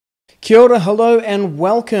Kia ora, hello, and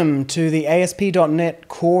welcome to the ASP.NET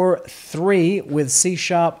Core 3 with C#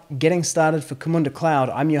 Getting Started for Camunda Cloud.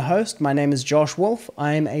 I'm your host. My name is Josh Wolf.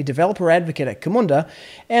 I'm a developer advocate at Camunda,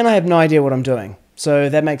 and I have no idea what I'm doing. So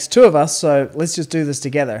that makes two of us, so let's just do this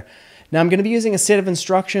together. Now I'm going to be using a set of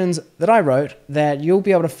instructions that I wrote that you'll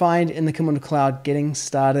be able to find in the Camunda Cloud Getting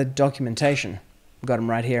Started documentation. I've got them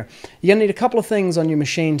right here. You're going to need a couple of things on your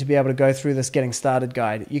machine to be able to go through this Getting Started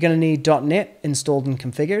guide. You're going to need .NET installed and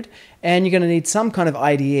configured, and you're going to need some kind of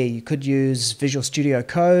IDE. You could use Visual Studio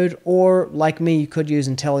Code, or like me, you could use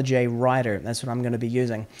IntelliJ Writer. That's what I'm going to be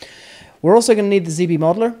using. We're also going to need the ZB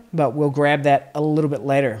modeler, but we'll grab that a little bit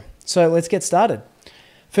later. So let's get started.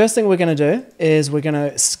 First thing we're going to do is we're going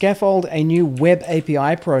to scaffold a new web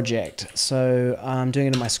API project. So I'm doing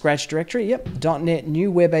it in my Scratch directory. Yep, .NET new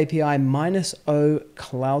web API -o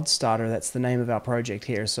Cloud Starter. That's the name of our project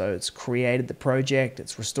here. So it's created the project.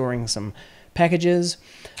 It's restoring some packages.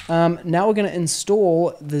 Now we're going to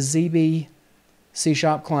install the ZB C#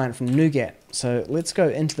 client from NuGet. So let's go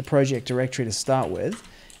into the project directory to start with.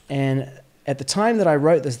 And at the time that I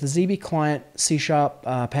wrote this, the ZB client C#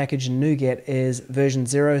 package in NuGet is version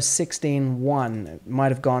 0.16.1. It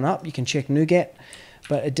might have gone up. You can check NuGet,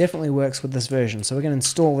 but it definitely works with this version. So we're going to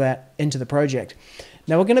install that into the project.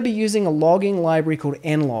 Now we're going to be using a logging library called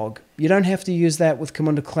nlog. You don't have to use that with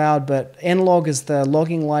Camunda Cloud, but nlog is the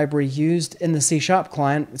logging library used in the C#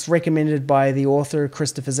 client. It's recommended by the author,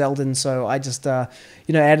 Christopher Zeldin, so I just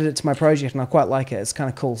added it to my project, and I quite like it. It's kind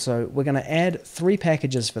of cool. So we're going to add 3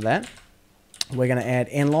 packages for that. We're going to add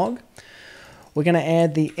nlog, we're going to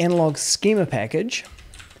add the nlog schema package,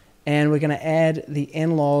 and we're going to add the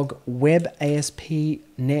nlog web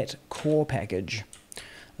ASP.NET Core package.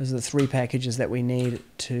 Those are the 3 packages that we need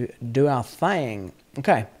to do our thing.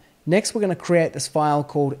 Okay, next we're going to create this file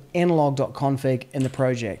called nlog.config in the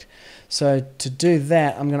project. So to do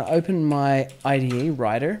that, I'm going to open my IDE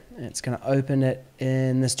writer, and it's going to open it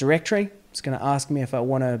in this directory. It's going to ask me if I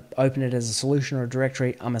want to open it as a solution or a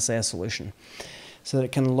directory. I'm going to say a solution, so that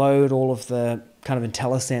it can load all of the kind of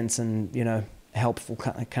IntelliSense and, helpful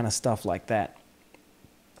kind of stuff like that.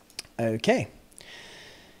 Okay.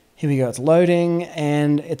 Here we go. It's loading,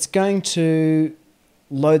 and it's going to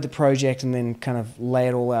load the project and then kind of lay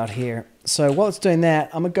it all out here. So while it's doing that,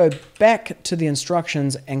 I'm going to go back to the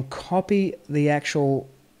instructions and copy the actual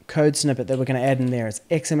code snippet that we're going to add in there. It's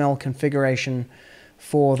XML configuration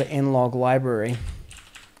for the nlog library.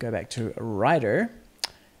 Go back to writer,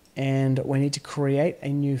 and we need to create a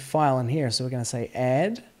new file in here. So we're going to say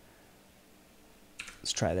add,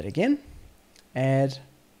 let's try that again, add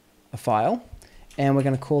a file, and we're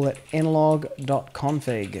going to call it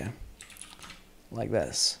nlog.config, like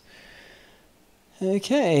this.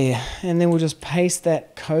 Okay, and then we'll just paste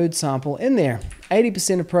that code sample in there.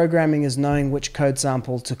 80% of programming is knowing which code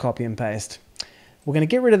sample to copy and paste. We're going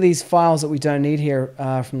to get rid of these files that we don't need here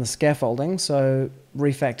from the scaffolding, so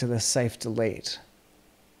refactor this, safe delete.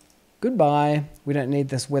 Goodbye. We don't need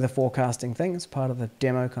this weather forecasting thing. It's part of the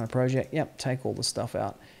demo kind of project. Yep, take all the stuff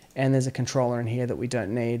out. And there's a controller in here that we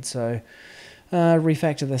don't need, so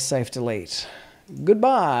refactor this, safe delete.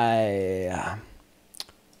 Goodbye.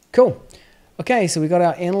 Cool. Okay, so we got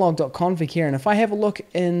our nlog.config here, and if I have a look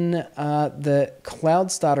in the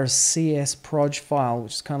Cloud Starter CS proj file,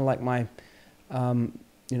 which is kind of like my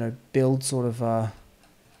build sort of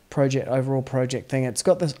overall project thing. It's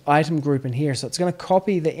got this item group in here, so it's going to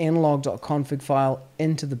copy the nlog.config file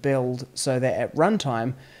into the build so that at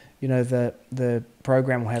runtime, the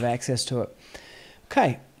program will have access to it.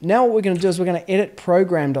 Okay, now what we're going to do is we're going to edit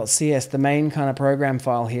program.cs, the main kind of program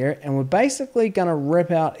file here, and we're basically going to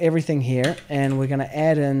rip out everything here, and we're going to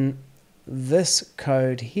add in this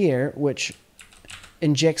code here, which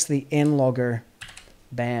injects the nlogger,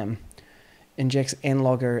 bam, injects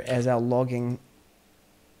nlogger as our logging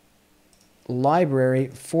library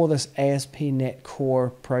for this ASP.NET Core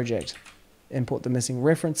project. Import the missing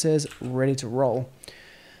references, ready to roll.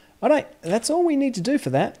 All right, that's all we need to do for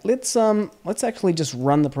that. Let's actually just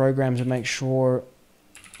run the program to make sure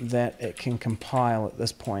that it can compile at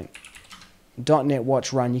this point. .NET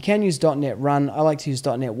watch run. You can use .NET run. I like to use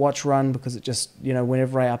 .NET watch run because it just,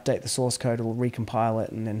 whenever I update the source code, it'll recompile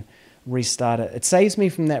it and then restart it. It saves me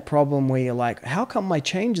from that problem where you're like, how come my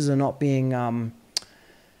changes are not being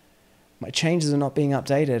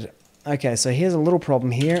updated? Okay, so here's a little problem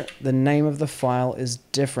here. The name of the file is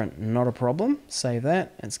different. Not a problem. Save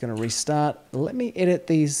that. It's going to restart. Let me edit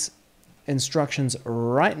these instructions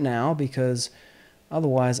right now because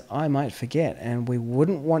otherwise I might forget, and we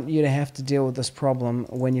wouldn't want you to have to deal with this problem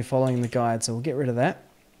when you're following the guide. So we'll get rid of that.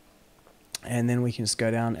 And then we can just go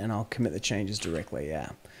down and I'll commit the changes directly. Yeah.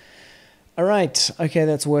 All right, okay,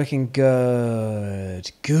 that's working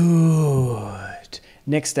good. Good.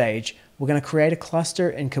 Next stage, we're going to create a cluster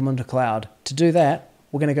in Camunda Cloud. To do that,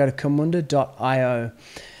 we're going to go to camunda.io.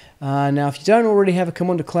 Now, if you don't already have a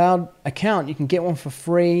Camunda Cloud account, you can get one for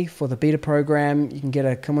free for the beta program. You can get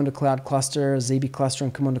a Camunda Cloud cluster, a ZB cluster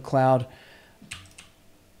in Camunda Cloud.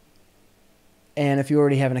 And if you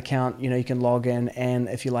already have an account, you can log in. And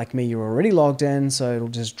if you're like me, you're already logged in. So it'll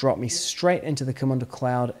just drop me straight into the Camunda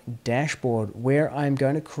Cloud dashboard where I'm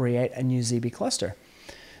going to create a new ZB cluster.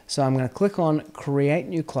 So I'm going to click on Create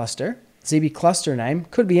New Cluster. ZB cluster name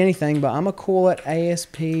could be anything, but I'm going to call it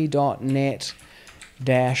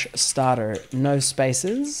ASP.NET-starter. No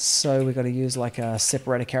spaces. So we've got to use like a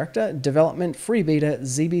separator character. Development free beta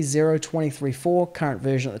ZB023.4. Current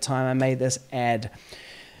version at the time I made this, add.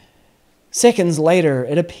 Seconds later,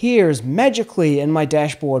 it appears magically in my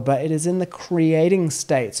dashboard, but it is in the creating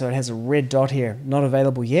state, so it has a red dot here. Not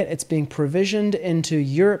available yet. It's being provisioned into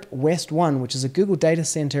Europe West 1, which is a Google data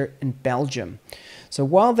center in Belgium. So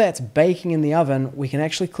while that's baking in the oven, we can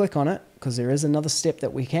actually click on it, because there is another step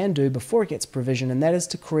that we can do before it gets provisioned, and that is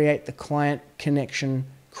to create the client connection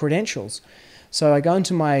credentials. So I go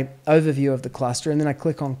into my overview of the cluster, and then I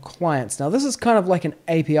click on clients. Now this is kind of like an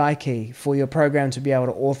API key for your program to be able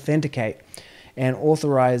to authenticate and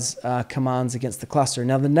authorize commands against the cluster.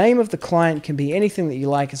 Now the name of the client can be anything that you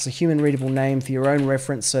like. It's a human readable name for your own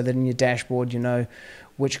reference so that in your dashboard you know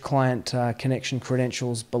which client connection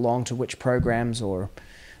credentials belong to which programs or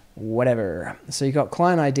whatever. So you got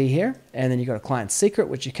client ID here, and then you got a client secret,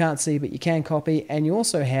 which you can't see but you can copy, and you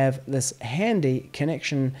also have this handy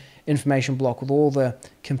connection information block with all the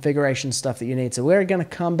configuration stuff that you need. So we're going to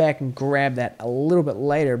come back and grab that a little bit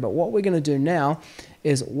later, but what we're going to do now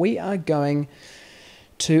is we are going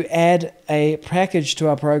to add a package to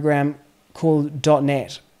our program called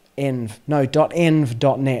 .NET env. No,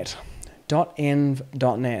 .env.net.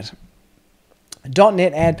 .env.net.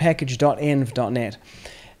 .NET add package .env.net.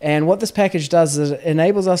 And what this package does is it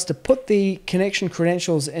enables us to put the connection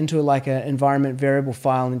credentials into like an environment variable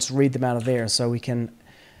file and just read them out of there, so we can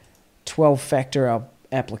 12-factor our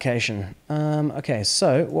application. Okay,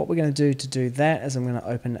 so what we're going to do that is I'm going to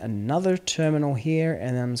open another terminal here,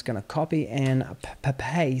 and I'm just going to copy and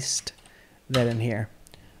paste that in here.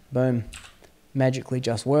 Boom. Magically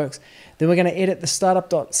just works. Then we're going to edit the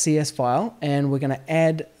startup.cs file, and we're going to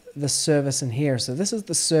add the service in here. So this is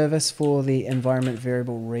the service for the environment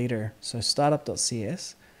variable reader. So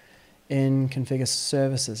startup.cs, in configure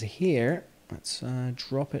services here, let's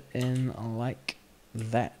drop it in like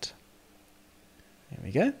that. There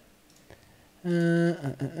we go.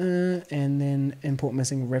 And then import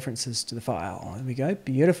missing references to the file. There we go.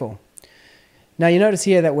 Beautiful. Now you notice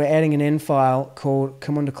here that we're adding an env file called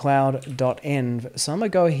camundacloud.env. So I'm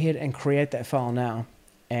going to go ahead and create that file now.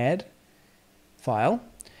 Add file.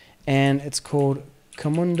 And it's called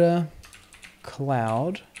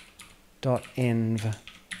camundacloud.env.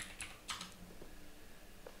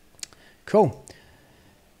 Cool.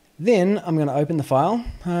 Then I'm going to open the file.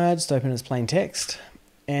 Just open it as plain text.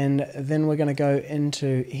 And then we're going to go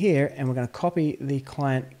into here and we're going to copy the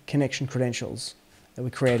client connection credentials that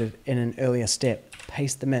we created in an earlier step.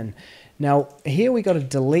 Paste them in. Now here we got to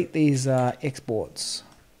delete these exports.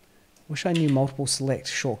 Wish I knew multiple select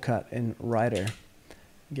shortcut in Writer.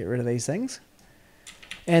 Get rid of these things.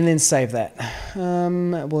 And then save that.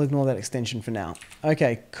 We'll ignore that extension for now.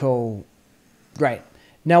 Okay, cool. Great.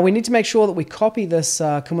 Now we need to make sure that we copy this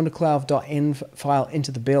camundacloud.env file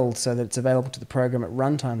into the build so that it's available to the program at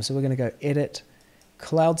runtime. So we're going to go edit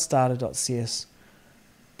cloudstarter.cs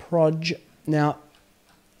proj. Now,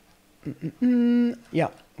 yeah,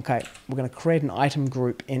 okay. We're going to create an item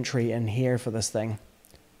group entry in here for this thing.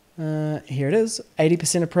 Here it is,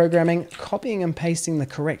 80% of programming, copying and pasting the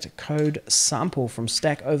correct code sample from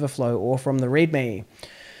Stack Overflow or from the README.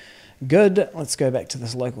 Good, let's go back to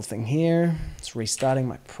this local thing here. It's restarting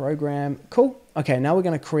my program. Cool, okay, now we're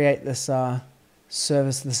going to create this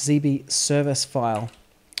service, the ZB service file.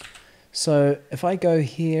 So if I go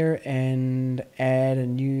here and add a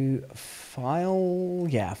new file,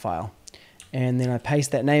 file, and then I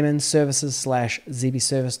paste that name in,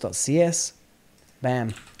 services/zbservice.cs,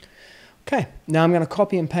 bam. Okay, now I'm going to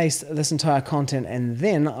copy and paste this entire content, and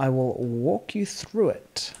then I will walk you through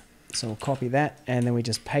it. So we'll copy that, and then we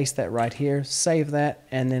just paste that right here, save that,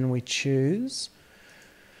 and then we choose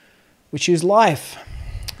life.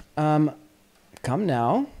 Come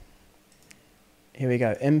now. Here we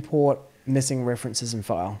go, import missing references in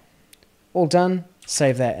file. All done,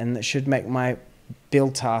 save that, and it should make my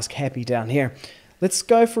build task happy down here. Let's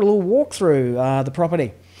go for a little walkthrough the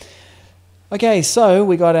property. Okay, so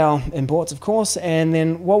we got our imports, of course, and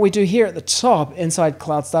then what we do here at the top inside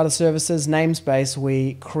Cloud Starter Services namespace,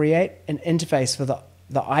 we create an interface for the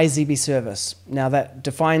iZB service. Now that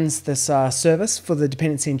defines this service for the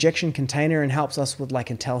dependency injection container and helps us with like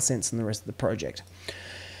IntelliSense and the rest of the project.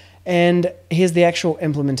 And here's the actual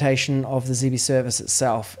implementation of the ZB service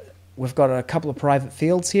itself. We've got a couple of private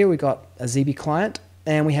fields here. We've got a ZB client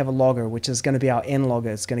and we have a logger, which is going to be our N logger.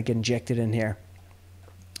 It's going to get injected in here.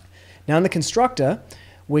 Now in the constructor,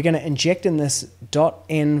 we're going to inject in this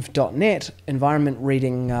 .env.net environment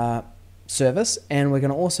reading service, and we're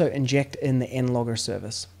going to also inject in the nlogger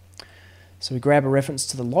service. So we grab a reference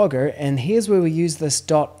to the logger, and here's where we use this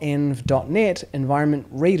 .env.net environment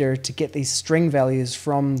reader to get these string values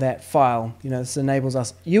from that file. You know, this enables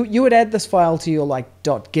us, you would add this file to your like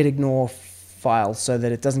 .getignore file so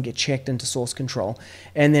that it doesn't get checked into source control.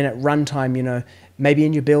 And then at runtime, you know, maybe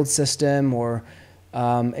in your build system or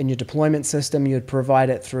in your deployment system, you'd provide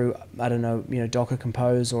it through, I don't know, you know, Docker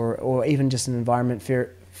Compose or even just an environment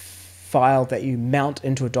file that you mount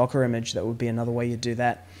into a Docker image. That would be another way you'd do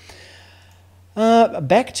that.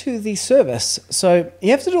 Back to the service. So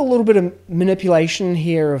you have to do a little bit of manipulation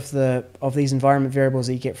here of these environment variables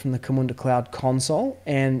that you get from the Camunda Cloud console.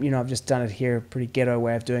 And, you know, I've just done it here, pretty ghetto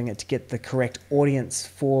way of doing it to get the correct audience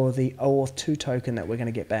for the OAuth2 token that we're going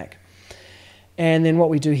to get back. And then what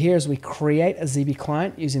we do here is we create a ZB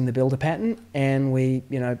client using the builder pattern, and we,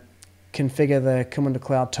 you know, configure the Camunda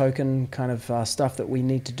Cloud token kind of stuff that we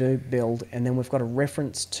need to build, and then we've got a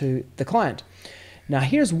reference to the client. Now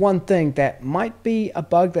here's one thing that might be a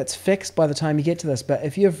bug that's fixed by the time you get to this, but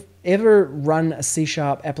if you've ever run a C#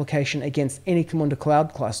 application against any Camunda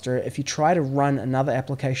Cloud cluster, if you try to run another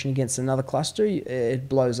application against another cluster, it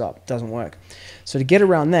blows up, doesn't work. So to get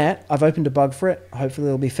around that, I've opened a bug for it. Hopefully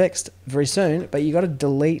it'll be fixed very soon, but you got to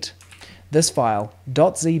delete this file,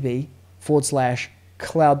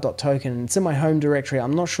 .zb/cloud.token. It's in my home directory.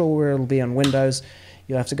 I'm not sure where it'll be on Windows.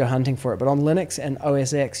 You'll have to go hunting for it. But on Linux and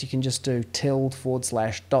OS X, you can just do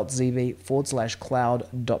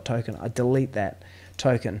 ~.zb/cloud.token. I delete that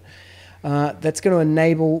token. That's going to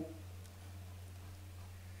enable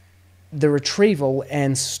the retrieval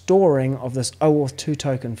and storing of this OAuth2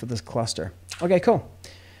 token for this cluster. Okay, cool.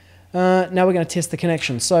 Now we're going to test the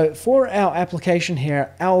connection. So for our application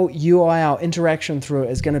here, our UI, our interaction through it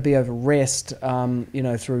is going to be over REST, you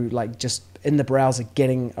know, through like just in the browser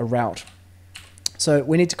getting a route. So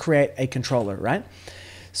we need to create a controller, right?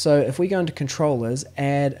 So if we go into controllers,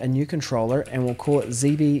 add a new controller, and we'll call it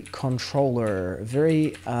ZB controller.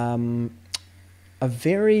 A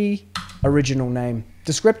very original name.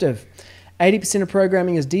 Descriptive. 80% of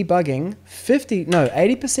programming is debugging.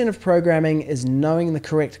 80% of programming is knowing the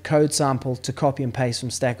correct code sample to copy and paste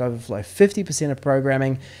from Stack Overflow. 50% of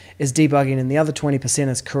programming is debugging, and the other 20%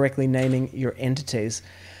 is correctly naming your entities.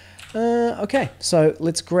 Okay, so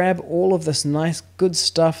let's grab all of this nice good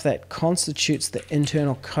stuff that constitutes the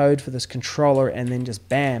internal code for this controller and then just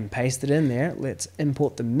bam, paste it in there. Let's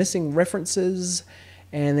import the missing references,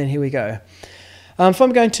 and then here we go. If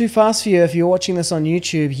I'm going too fast for you, if you're watching this on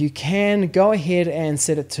YouTube, you can go ahead and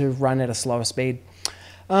set it to run at a slower speed.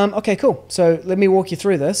 Okay, cool. So let me walk you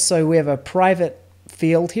through this. So we have a private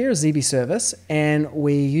field here, ZB service, and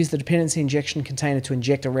we use the dependency injection container to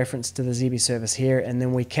inject a reference to the ZB service here, and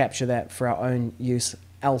then we capture that for our own use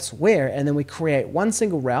elsewhere, and then we create one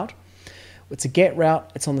single route. It's a get route.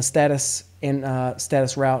 It's on the status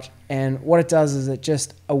route, and what it does is it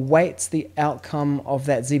just awaits the outcome of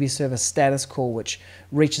that ZB service status call, which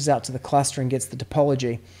reaches out to the cluster and gets the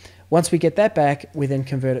topology. Once we get that back, we then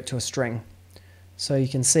convert it to a string. So you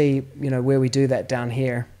can see, you know, where we do that down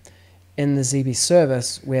here. In the ZB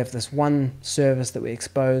service, we have this one service that we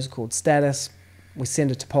expose called status. We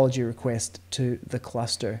send a topology request to the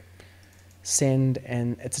cluster. Send,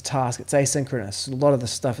 and it's a task. It's asynchronous. A lot of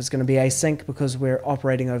this stuff is going to be async because we're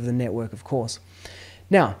operating over the network, of course.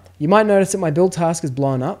 Now, you might notice that my build task is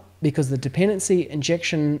blown up because the dependency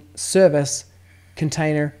injection service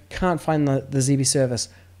container can't find the ZB service.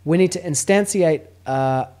 We need to instantiate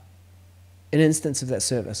an instance of that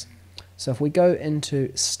service. So if we go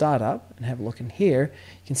into startup and have a look in here,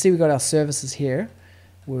 you can see we've got our services here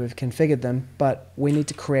where we've configured them, but we need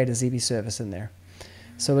to create a ZB service in there.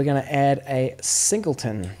 So we're going to add a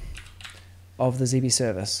singleton of the ZB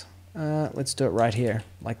service. Let's do it right here,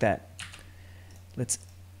 like that. Let's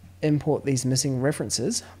import these missing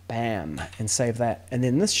references, bam, and save that. And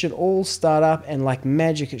then this should all start up, and like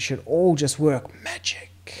magic, it should all just work. Magic.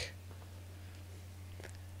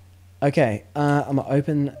 Okay, I'm going to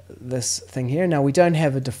open this thing here. Now, we don't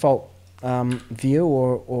have a default view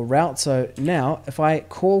or route, so now if I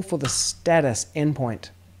call for the status endpoint,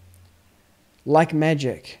 like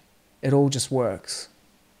magic, it all just works.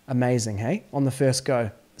 Amazing, hey? On the first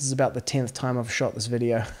go. This is about the 10th time I've shot this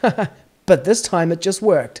video. But this time it just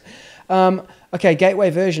worked. Okay, gateway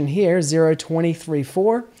version here,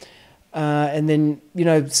 0.20.3.4. And then, you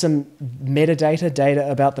know, some metadata,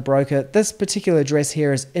 data about the broker. This particular address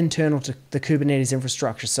here is internal to the Kubernetes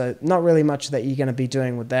infrastructure, so not really much that you're going to be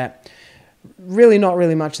doing with that. Really not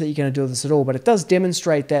really much that you're going to do with this at all, but it does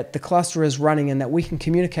demonstrate that the cluster is running and that we can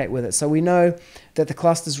communicate with it. So we know that the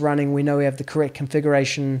cluster is running, we know we have the correct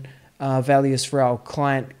configuration values for our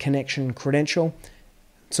client connection credential.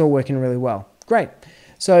 It's all working really well. Great.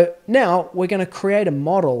 So now we're going to create a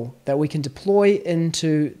model that we can deploy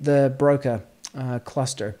into the broker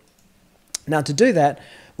cluster. Now to do that,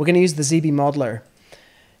 we're going to use the ZB modeler.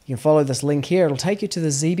 You can follow this link here. It'll take you to the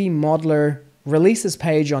ZB modeler releases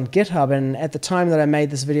page on GitHub, and at the time that I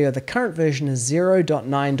made this video, the current version is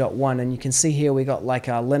 0.9.1, and you can see here we got like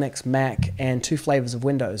our Linux, Mac, and 2 flavors of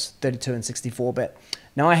Windows, 32 and 64-bit.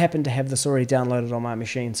 Now I happen to have this already downloaded on my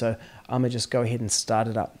machine, so I'm going to just go ahead and start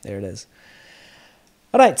it up. There it is.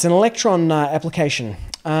 Alright, it's an Electron application.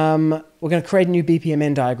 We're going to create a new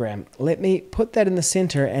BPMN diagram. Let me put that in the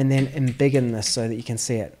center and then embiggen this so that you can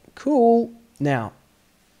see it. Cool. Now,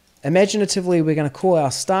 imaginatively, we're going to call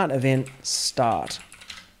our start event start.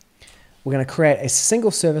 We're going to create a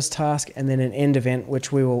single service task and then an end event,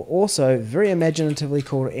 which we will also very imaginatively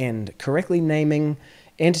call end, correctly naming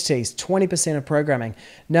entities, 20% of programming.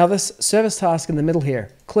 Now this service task in the middle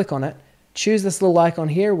here, click on it, choose this little icon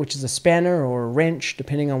here, which is a spanner or a wrench,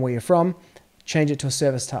 depending on where you're from, change it to a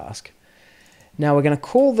service task. Now we're going to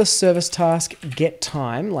call this service task get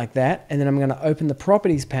time like that, and then I'm going to open the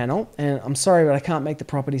properties panel, and I'm sorry, but I can't make the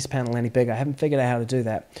properties panel any bigger. I haven't figured out how to do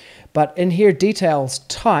that. But in here, details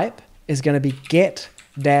type is going to be get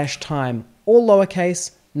dash time, all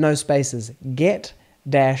lowercase, no spaces, get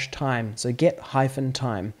dash time, so get hyphen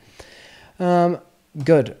time.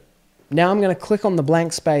 Good. Now I'm going to click on the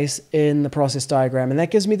blank space in the process diagram, and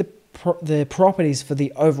that gives me the properties for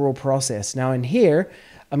the overall process. Now in here,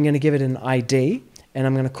 I'm going to give it an ID, and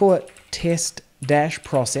I'm going to call it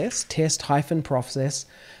test-process, test-process,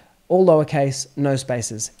 all lowercase, no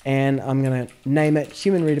spaces. And I'm going to name it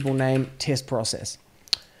human readable name test process.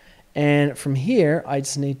 And from here, I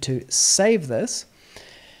just need to save this.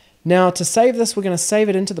 Now to save this, we're going to save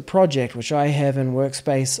it into the project, which I have in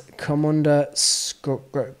workspace Camunda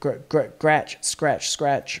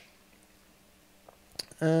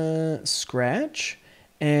scratch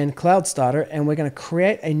and Cloud Starter, and we're going to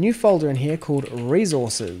create a new folder in here called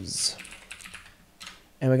resources,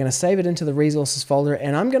 and we're going to save it into the resources folder,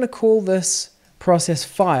 and I'm going to call this process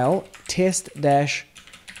file test-process.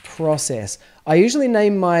 I usually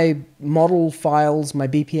name my model files, my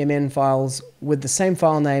BPMN files, with the same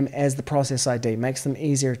file name as the process ID. Makes them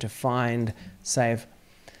easier to find, save.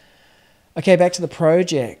 Okay, back to the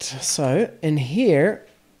project. So in here,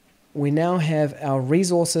 we now have our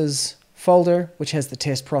resources folder, which has the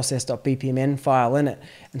test-process.bpmn file in it.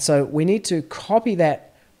 And so we need to copy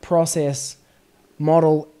that process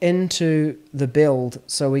model into the build.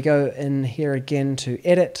 So we go in here again to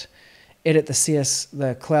edit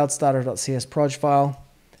the cloudstarter.cs proj file,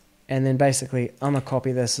 and then basically I'm gonna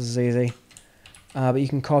copy this. This is easy, but you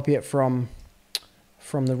can copy it from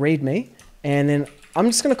the README, and then I'm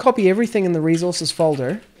just gonna copy everything in the resources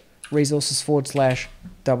folder, resources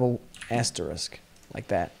 /double asterisk, like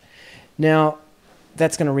that. Now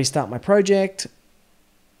that's gonna restart my project.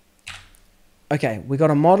 Okay, we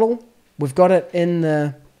got a model. We've got it in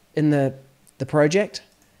the project.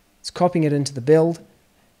 It's copying it into the build.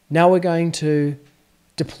 Now we're going to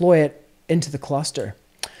deploy it into the cluster.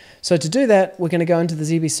 So to do that, we're going to go into the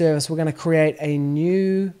ZB service. We're going to create a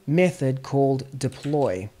new method called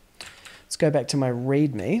deploy. Let's go back to my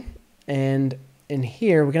README, and in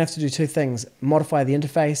here we're going to have to do 2 things: modify the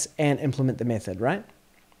interface and implement the method, right?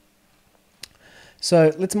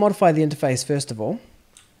 So let's modify the interface first of all.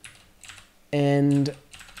 And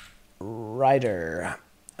writer.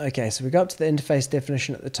 Okay, so we go up to the interface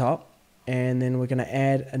definition at the top, and then we're going to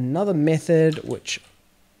add another method, which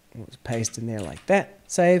was pasted in there like that.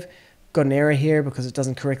 Save. Got an error here because it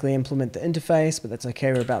doesn't correctly implement the interface, but that's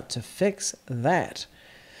okay. We're about to fix that.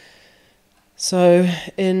 So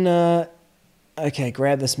in, okay,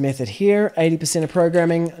 grab this method here, 80% of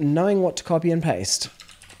programming, knowing what to copy and paste.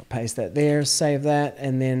 I'll paste that there, save that,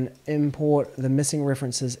 and then import the missing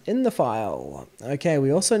references in the file. Okay,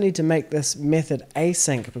 we also need to make this method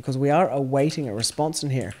async because we are awaiting a response in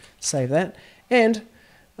here. Save that, and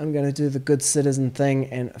I'm going to do the good citizen thing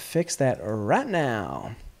and fix that right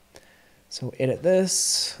now. So edit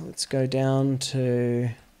this. Let's go down to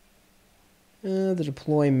The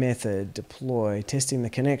deploy method, deploy, testing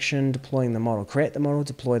the connection, deploying the model, create the model,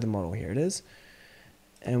 deploy the model. Here it is.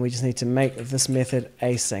 And we just need to make this method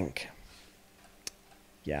async.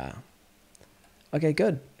 Yeah. Okay,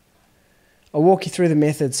 good. I'll walk you through the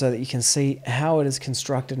method so that you can see how it is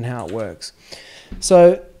constructed and how it works.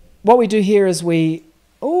 So what we do here is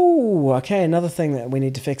okay, another thing that we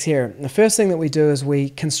need to fix here. The first thing that we do is we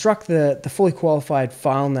construct the fully qualified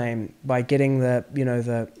file name by getting where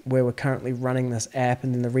we're currently running this app,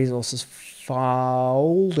 and then the resources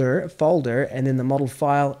folder, and then the model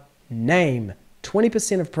file name.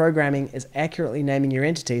 20% of programming is accurately naming your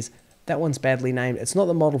entities. That one's badly named. It's not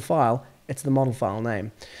the model file, it's the model file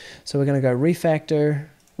name. So we're going to go refactor,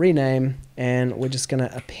 rename, and we're just going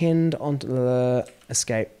to append onto the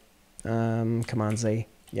escape, Command Z.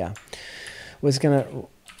 Yeah, we're just going to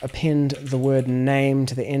append the word name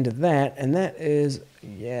to the end of that, and that is,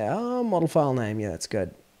 model file name. Yeah, that's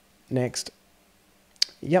good. Next.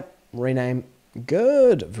 Yep, rename.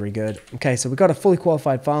 Good, very good. Okay, so we've got a fully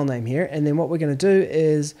qualified file name here, and then what we're going to do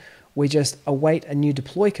is we just await a new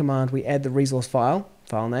deploy command. We add the resource file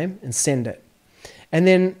name, and send it. And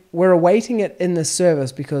then we're awaiting it in this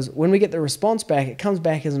service because when we get the response back, it comes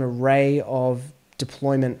back as an array of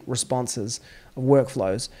deployment responses, of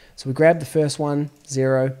workflows. So we grab the first one,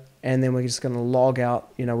 0, and then we're just going to log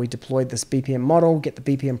out, we deployed this BPM model, get the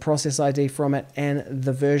BPM process ID from it, and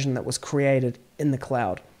the version that was created in the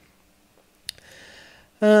cloud.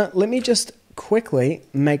 Let me just quickly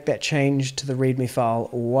make that change to the README file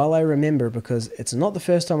while I remember, because it's not the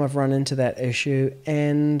first time I've run into that issue,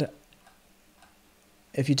 and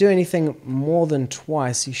if you do anything more than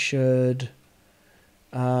twice, you should,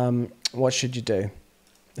 what should you do?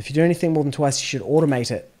 If you do anything more than twice, you should automate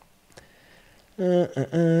it.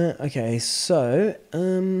 Okay, so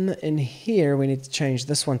in here we need to change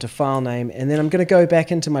this one to file name, and then I'm going to go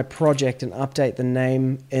back into my project and update the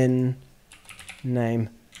name in name.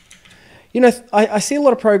 I see a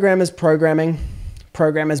lot of programmers be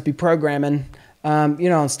programming,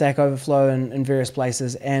 on Stack Overflow and various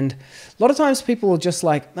places, and a lot of times people are just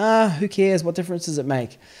like, who cares, what difference does it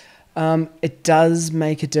make? It does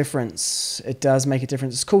make a difference. It does make a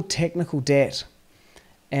difference. It's called technical debt.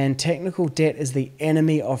 And technical debt is the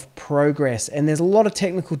enemy of progress. And there's a lot of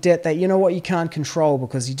technical debt that, you can't control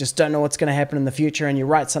because you just don't know what's going to happen in the future, and you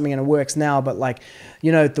write something and it works now, but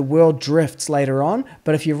the world drifts later on.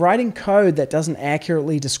 But if you're writing code that doesn't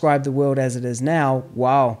accurately describe the world as it is now,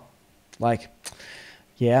 wow.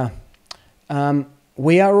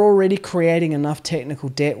 We are already creating enough technical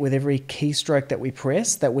debt with every keystroke that we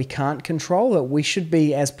press that we can't control, that we should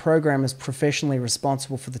be, as programmers, professionally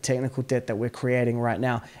responsible for the technical debt that we're creating right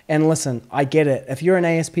now. And listen, I get it. If you're an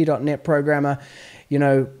ASP.NET programmer,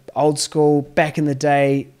 old school, back in the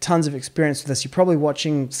day, tons of experience with this, you're probably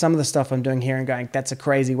watching some of the stuff I'm doing here and going, that's a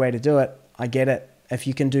crazy way to do it. I get it. If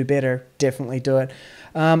you can do better, definitely do it.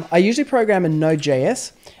 I usually program in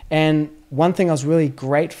Node.js, and one thing I was really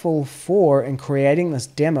grateful for in creating this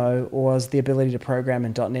demo was the ability to program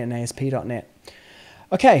in .NET and ASP.NET.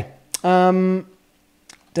 Okay. Yeah,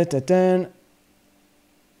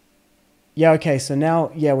 okay, so now,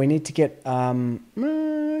 we need to get, okay,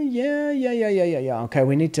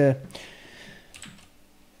 we need to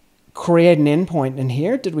create an endpoint in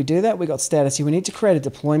here. Did we do that? We got status here. We need to create a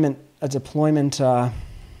deployment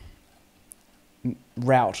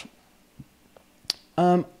route.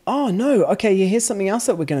 Oh no, okay, here's something else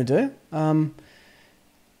that we're going to do.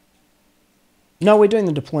 No, we're doing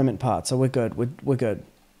the deployment part, so we're good. We're good.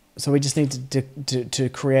 So we just need to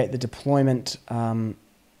create the deployment.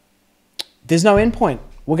 There's no endpoint.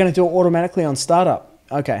 We're going to do it automatically on startup.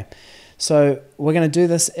 Okay, so we're going to do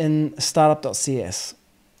this in startup.cs.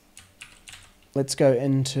 Let's go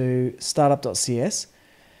into startup.cs.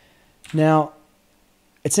 Now,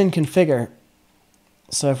 it's in configure.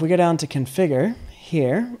 So if we go down to configure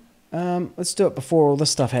here, let's do it before all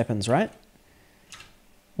this stuff happens, right?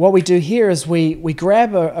 What we do here is we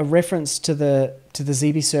grab a reference to the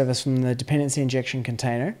ZB service from the dependency injection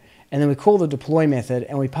container, and then we call the deploy method,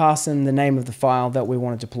 and we pass in the name of the file that we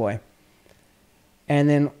want to deploy. And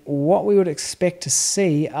then what we would expect to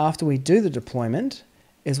see after we do the deployment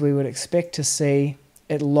is we would expect to see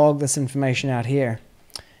it log this information out here.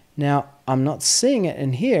 Now, I'm not seeing it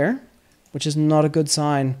in here, which is not a good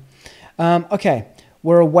sign. Okay,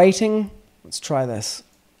 we're awaiting. Let's try this.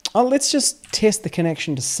 Oh, let's just test the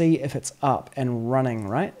connection to see if it's up and running,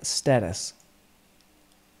 right? Status.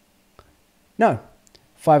 No,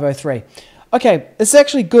 503. Okay, it's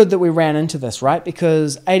actually good that we ran into this, right?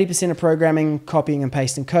 Because 80% of programming, copying and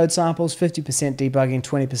pasting code samples, 50% debugging,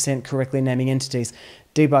 20% correctly naming entities,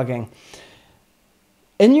 debugging.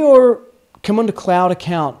 In your Camunda Cloud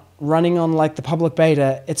account running on like the public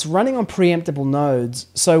beta, it's running on preemptible nodes.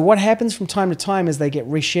 So what happens from time to time is they get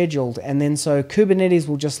rescheduled, and then so Kubernetes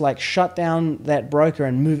will just like shut down that broker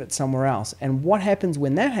and move it somewhere else. And what happens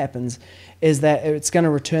when that happens is that it's going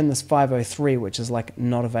to return this 503, which is like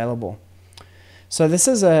not available. So this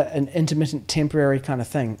is an intermittent temporary kind of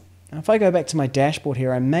thing. Now if I go back to my dashboard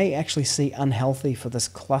here, I may actually see unhealthy for this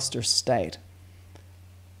cluster state.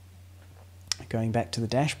 Going back to the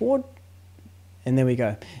dashboard. And there we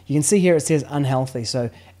go. You can see here it says unhealthy. So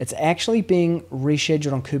it's actually being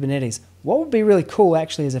rescheduled on Kubernetes. What would be really cool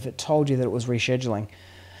actually is if it told you that it was rescheduling.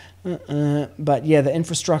 But yeah, the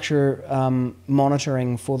infrastructure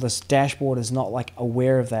monitoring for this dashboard is not like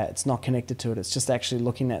aware of that. It's not connected to it. It's just actually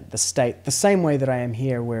looking at the state the same way that I am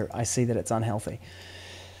here where I see that it's unhealthy.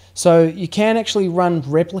 So you can actually run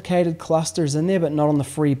replicated clusters in there, but not on the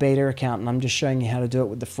free beta account, and I'm just showing you how to do it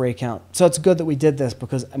with the free account. So it's good that we did this,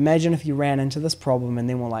 because imagine if you ran into this problem and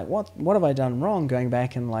then we're like, what have I done wrong? Going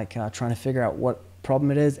back and like trying to figure out what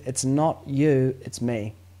problem it is. It's not you, it's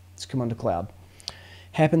me. It's Camunda Cloud.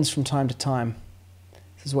 Happens from time to time.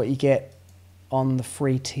 This is what you get on the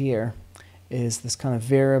free tier, is this kind of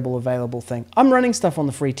variable available thing. I'm running stuff on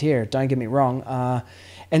the free tier, don't get me wrong.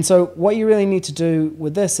 And so what you really need to do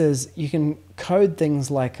with this is you can code things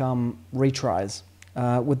like retries.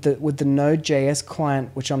 With the Node.js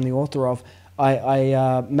client, which I'm the author of,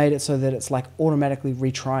 I made it so that it's like automatically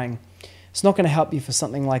retrying. It's not going to help you for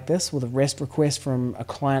something like this with a REST request from a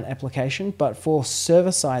client application, but for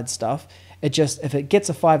server-side stuff, it just, if it gets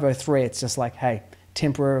a 503, it's just like, hey,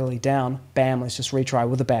 temporarily down, bam, let's just retry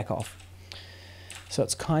with a back off. So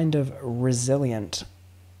it's kind of resilient.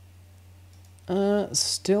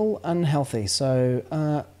 Still unhealthy.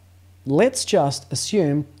 So let's just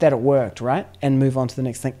assume that it worked, right? And move on to the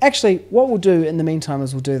next thing. Actually, what we'll do in the meantime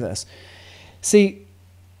is we'll do this. See,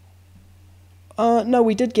 no,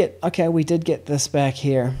 we did get this back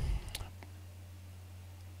here.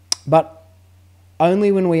 But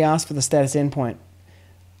only when we ask for the status endpoint.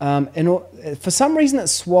 For some reason, it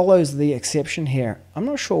swallows the exception here. I'm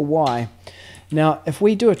not sure why. Now, if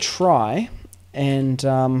we do a try, and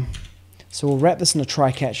so we'll wrap this in a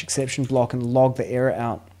try-catch exception block and log the error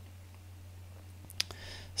out.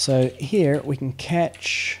 So here we can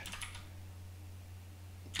catch.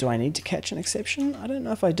 Do I need to catch an exception? I don't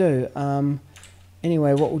know if I do.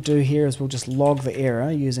 Anyway, what we'll do here is we'll just log the error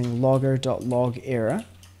using logger.log error.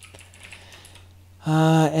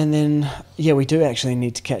 And then, yeah, we do actually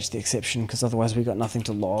need to catch the exception, because otherwise we've got nothing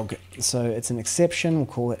to log. So it's an exception. We'll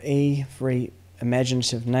call it E for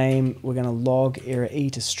imaginative name. We're going to log error E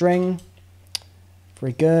to string.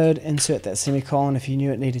 Very good. Insert that semicolon. If you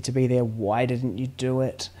knew it needed to be there, why didn't you do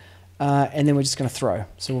it? And then we're just going to throw.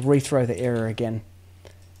 So we'll rethrow the error again.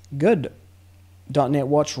 Good. .NET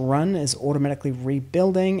Watch Run is automatically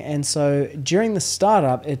rebuilding, and so during the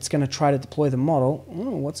startup, it's going to try to deploy the model. Ooh,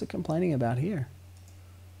 what's it complaining about here?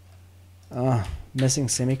 Missing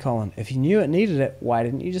semicolon. If you knew it needed it, why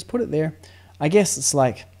didn't you just put it there? I guess it's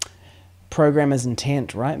like programmer's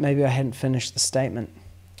intent, right? Maybe I hadn't finished the statement.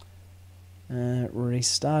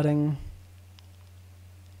 Restarting.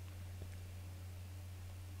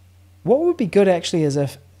 What would be good actually is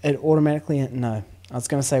if it automatically, no, I was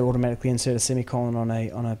going to say automatically insert a semicolon on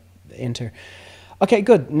a enter. Okay,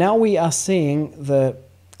 good. Now we are seeing the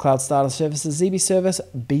Cloud Starter Services ZB service.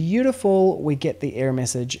 Beautiful. We get the error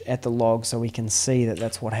message at the log so we can see that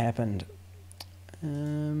that's what happened.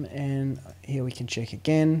 And here we can check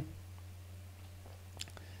again.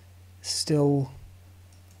 Still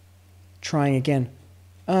trying again.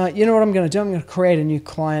 You know what I'm going to do? I'm going to create a new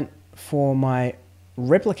client for my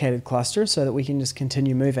replicated cluster so that we can just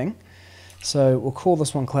continue moving. So we'll call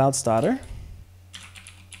this one Cloud Starter.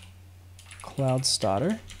 Cloud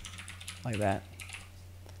Starter, like that.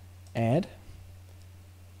 Add.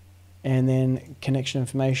 And then connection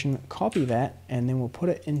information, copy that, and then we'll put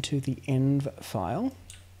it into the env file,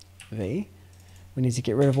 V. We need to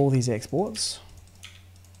get rid of all these exports.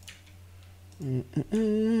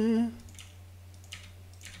 And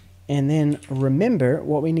then remember,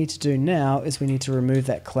 what we need to do now is we need to remove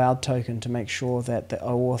that cloud token to make sure that the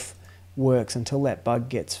OAuth works until that bug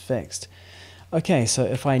gets fixed. Okay, so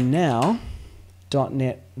if I now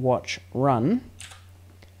 .NET Watch Run,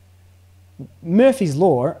 Murphy's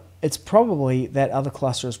Law, it's probably that other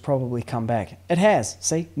cluster has probably come back. It has.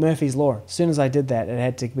 See, Murphy's Law. As soon as I did that, it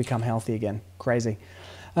had to become healthy again. Crazy.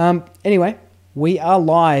 Anyway, we are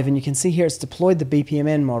live, and you can see here it's deployed the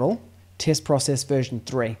BPMN model, test process version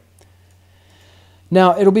 3.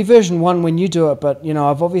 Now, it'll be version 1 when you do it, but you know,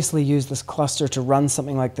 I've obviously used this cluster to run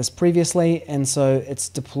something like this previously, and so it's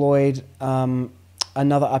deployed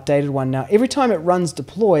another updated one. Now, every time it runs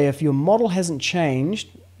deploy, if your model hasn't changed,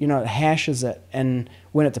 you know, it hashes it, and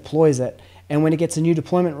when it deploys it, and when it gets a new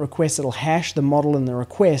deployment request, it'll hash the model in the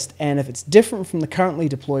request, and if it's different from the currently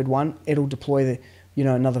deployed one, it'll deploy the, you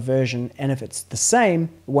know, another version, and if it's the same, it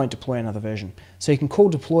won't deploy another version. So you can call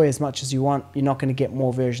deploy as much as you want. You're not going to get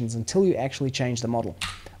more versions until you actually change the model.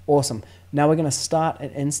 Awesome. Now we're going to start an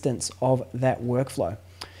instance of that workflow.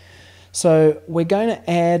 So we're going to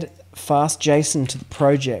add fast.json to the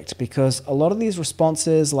project, because a lot of these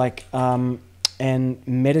responses, like and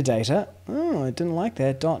metadata, oh, I didn't like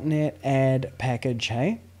that, .NET add package,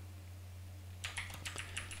 hey?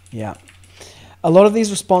 Yeah. A lot of these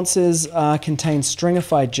responses contain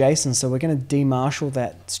stringified JSON, so we're going to demarshal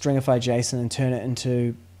that stringified JSON and turn it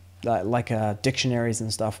into like dictionaries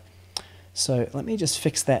and stuff. So let me just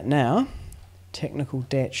fix that now. Technical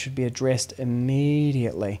debt should be addressed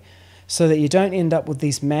immediately, so that you don't end up with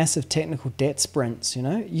these massive technical debt sprints. You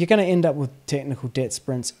know, you're going to end up with technical debt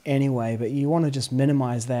sprints anyway, but you want to just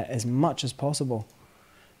minimize that as much as possible.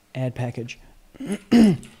 Add package.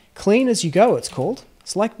 Clean as you go, it's called.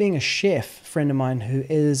 It's like being a chef. A friend of mine who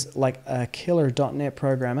is like a killer .NET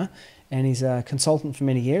programmer, and he's a consultant for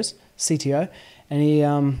many years, CTO, and he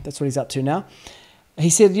that's what he's up to now. He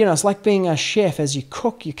said, you know, it's like being a chef. As you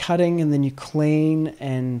cook, you're cutting, and then you clean,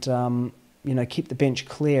 and you know, keep the bench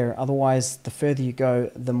clear. Otherwise, the further you go,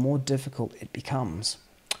 the more difficult it becomes.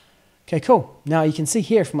 Okay, cool. Now you can see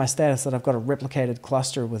here from my status that I've got a replicated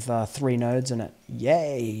cluster with 3 nodes in it.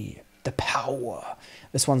 Yay, the power.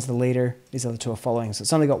 This one's the leader. These other 2 are following. So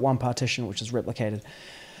it's only got 1 partition, which is replicated.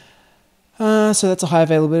 So that's a high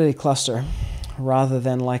availability cluster rather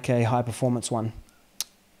than like a high performance one.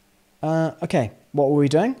 Okay, what were we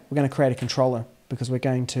doing? We're going to create a controller, because we're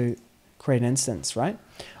going to create an instance, right?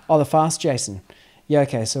 Oh, the fast.json. Yeah,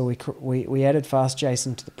 okay, so we added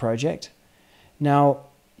fast.json to the project. Now,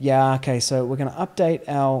 yeah, okay, so we're going to update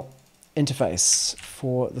our interface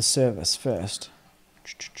for the service first.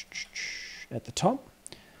 At the top,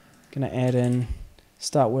 going to add in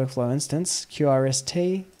start workflow instance,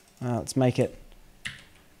 QRST. Let's make it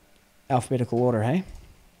alphabetical order, hey?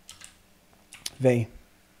 V.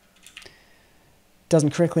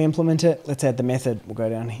 Doesn't correctly implement it. Let's add the method. We'll go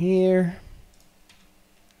down here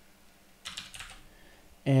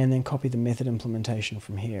and then copy the method implementation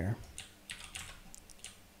from here.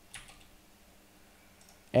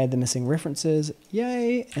 Add the missing references,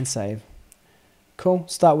 yay, and save. Cool,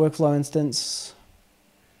 start workflow instance.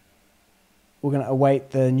 We're going to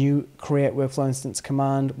await the new create workflow instance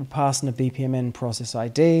command. We'll pass in a BPMN process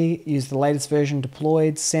ID, use the latest version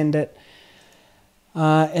deployed, send it.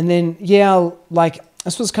 And then, yeah, like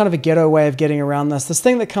this was kind of a ghetto way of getting around this. This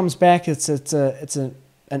thing that comes back, it's an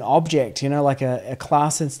object, you know, like a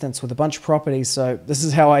class instance with a bunch of properties. So this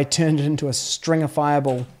is how I turned it into a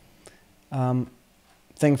stringifiable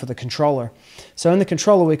thing for the controller. So in the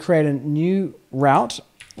controller, we create a new route,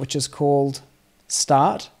 which is called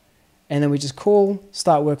start, and then we just call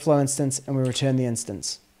start workflow instance, and we return the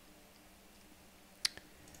instance,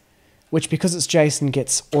 which, because it's JSON,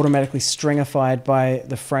 gets automatically stringified by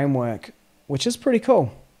the framework, which is pretty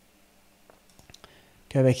cool.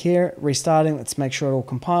 Go back here, restarting, let's make sure it all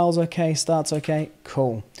compiles okay, starts okay,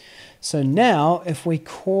 cool. So now if we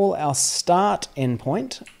call our start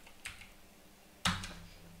endpoint,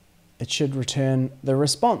 it should return the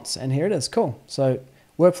response, and here it is, cool. So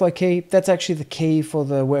workflow key, that's actually the key for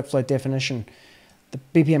the workflow definition. The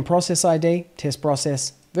BPM process ID, test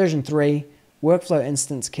process, version 3, workflow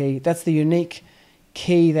instance key, that's the unique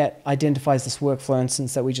key that identifies this workflow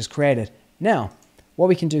instance that we just created. Now, what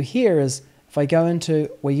we can do here is, if I go into,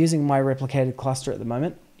 we're using my replicated cluster at the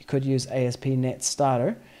moment. You could use ASP.NET Starter,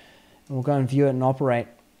 and we'll go and view it and operate.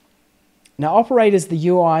 Now, operate is the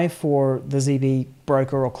UI for the ZB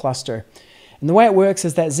broker or cluster. And the way it works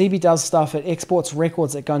is that ZB does stuff, it exports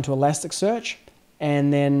records that go into Elasticsearch,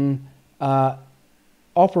 and then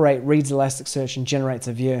operate reads Elasticsearch and generates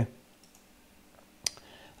a view.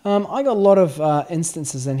 I got a lot of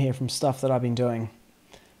instances in here from stuff that I've been doing.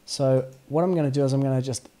 So what I'm going to do is I'm going to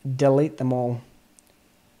just delete them all.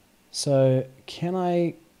 So can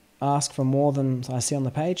I ask for more than I see on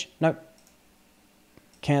the page? Nope.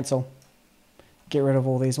 Cancel. Get rid of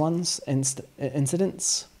all these ones.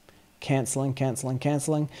 Incidents. Canceling, canceling,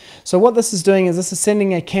 canceling. So what this is doing is this is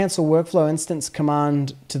sending a cancel workflow instance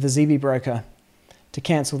command to the ZB broker to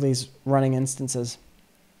cancel these running instances.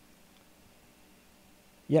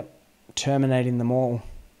 Yep. Terminating them all.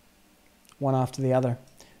 One after the other.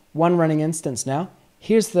 One running instance now.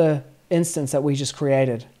 Here's the instance that we just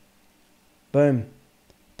created. Boom.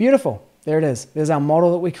 Beautiful. There it is. There's our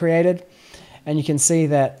model that we created. And you can see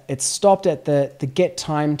that it's stopped at the get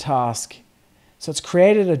time task. So it's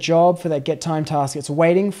created a job for that get time task. It's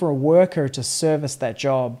waiting for a worker to service that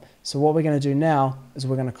job. So what we're going to do now is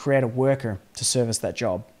we're going to create a worker to service that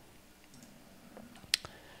job.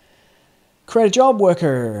 Create a job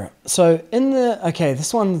worker. So okay,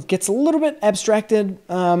 this one gets a little bit abstracted.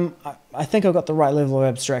 I think I've got the right level of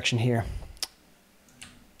abstraction here.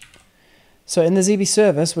 So in the ZB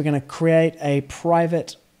service, we're going to create a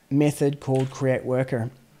private method called create worker,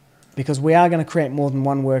 because we are going to create more than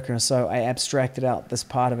one worker. So I abstracted out this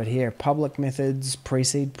part of it here. Public methods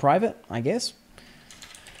precede private, I guess.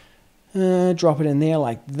 Drop it in there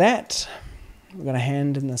like that. We're going to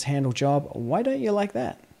hand in this handle job. Why don't you like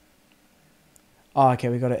that? Oh, okay,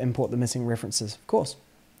 we've got to import the missing references, of course.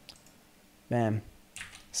 Bam.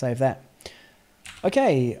 Save that.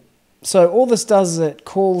 Okay, so all this does is it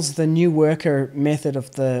calls the new worker method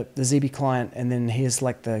of the ZB client, and then here's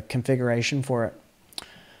like the configuration for it.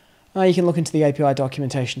 You can look into the API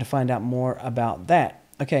documentation to find out more about that.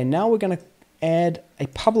 Okay, now we're going to add a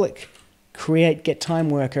public create get time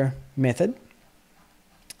worker method.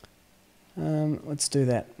 Let's do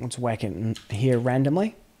that. Let's whack it in here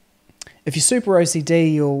randomly. If you're super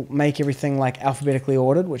OCD, you'll make everything like alphabetically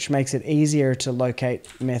ordered, which makes it easier to locate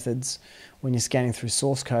methods when you're scanning through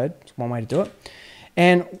source code. It's one way to do it.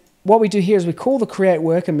 And what we do here is we call the create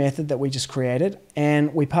worker method that we just created,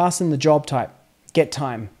 and we pass in the job type, get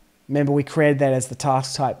time. Remember, we created that as the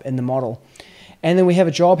task type in the model. And then we have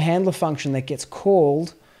a job handler function that gets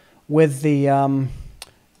called with the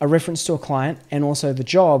a reference to a client, and also the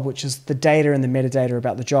job, which is the data and the metadata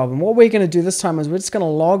about the job. And what we're going to do this time is we're just going to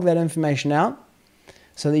log that information out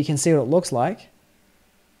so that you can see what it looks like.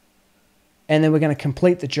 And then we're going to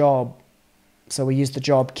complete the job. So we use the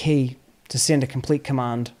job key to send a complete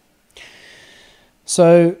command.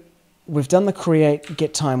 So we've done the create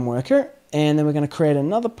get time worker, and then we're going to create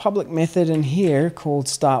another public method in here called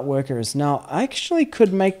start workers. Now, I actually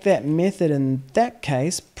could make that method in that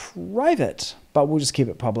case private, but we'll just keep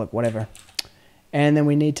it public, whatever. And then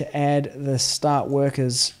we need to add the start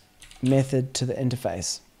workers method to the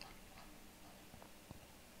interface.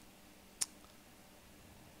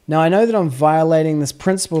 Now, I know that I'm violating this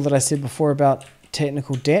principle that I said before about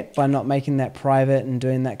technical debt by not making that private and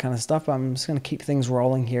doing that kind of stuff, but I'm just going to keep things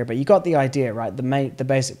rolling here. But you got the idea, right? The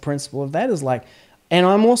basic principle of that is like, and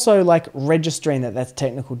I'm also like registering that that's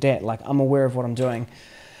technical debt. Like, I'm aware of what I'm doing,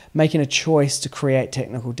 making a choice to create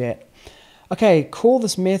technical debt. Okay, call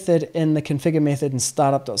this method in the configure method in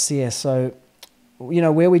startup.cs. So, you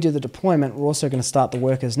know, where we do the deployment, we're also going to start the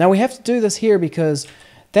workers. Now, we have to do this here because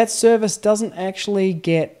that service doesn't actually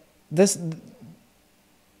get this.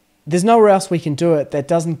 There's nowhere else we can do it that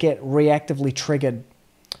doesn't get reactively triggered.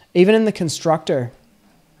 Even in the constructor.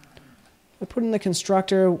 I put in the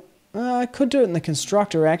constructor. I could do it in the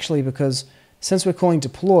constructor actually, because since we're calling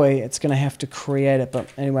deploy, it's going to have to create it. But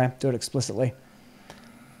anyway, do it explicitly.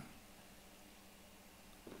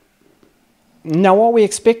 Now, what we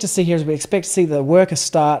expect to see here is we expect to see the worker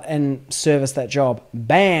start and service that job.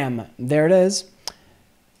 Bam! There it is.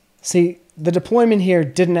 See, the deployment here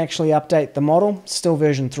didn't actually update the model. Still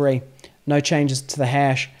version 3. No changes to the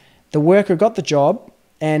hash. The worker got the job,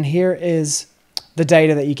 and here is the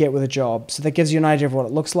data that you get with a job. So that gives you an idea of what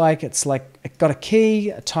it looks like. It's like it got a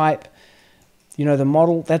key, a type, you know, the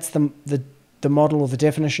model. That's the model or the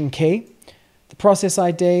definition key. The process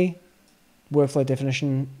ID, workflow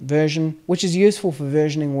definition version, which is useful for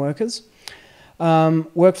versioning workers.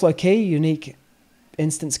 Workflow key, unique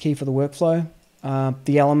instance key for the workflow.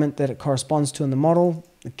 The element that it corresponds to in the model,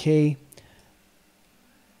 the key,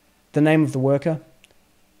 the name of the worker,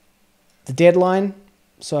 the deadline.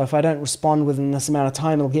 So if I don't respond within this amount of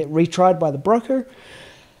time, it'll get retried by the broker.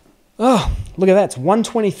 Oh, look at that. It's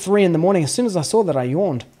 1:23 in the morning. As soon as I saw that, I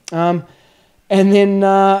yawned. And then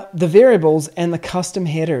the variables and the custom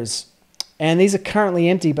headers. And these are currently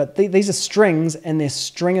empty, but these are strings, and they're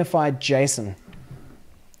stringified JSON.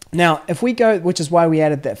 Now, if we go, which is why we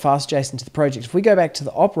added that fast JSON to the project, if we go back to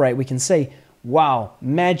the operate, we can see, wow,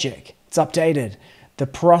 magic, it's updated. The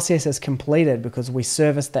process is completed because we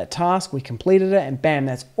serviced that task, we completed it, and bam,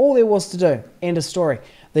 that's all there was to do. End of story.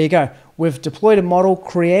 There you go. We've deployed a model,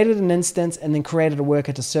 created an instance, and then created a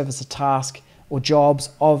worker to service a task or jobs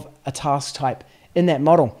of a task type in that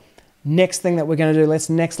model. Next thing that we're going to do, let's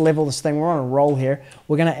next level this thing. We're on a roll here.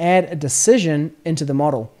 We're going to add a decision into the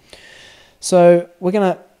model. So we're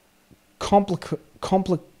going to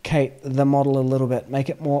complicate the model a little bit, make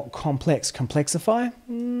it more complex. Complexify?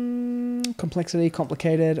 Complexity,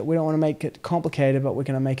 complicated. We don't want to make it complicated, but we're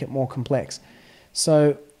going to make it more complex.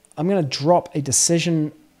 So I'm going to drop a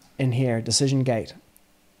decision in here, decision gate.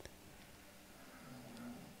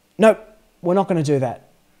 Nope, we're not going to do that.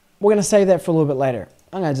 We're going to save that for a little bit later.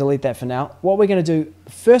 I'm going to delete that for now. What we're going to do,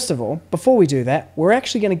 first of all, before we do that, we're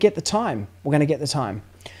actually going to get the time. We're going to get the time.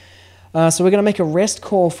 So we're going to make a REST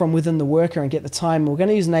call from within the worker and get the time. We're going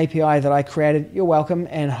to use an API that I created, you're welcome,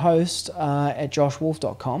 and host at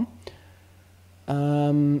joshwolf.com.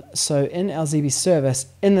 So in our ZB service,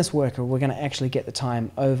 in this worker, we're going to actually get the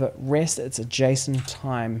time over REST. It's a JSON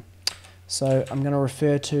time. So I'm going to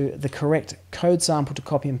refer to the correct code sample to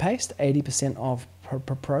copy and paste, 80% of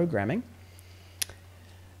programming.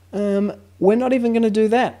 We're not even going to do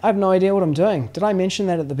that. I have no idea what I'm doing. Did I mention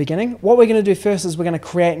that at the beginning? What we're going to do first is we're going to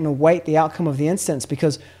create and await the outcome of the instance,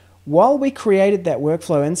 because while we created that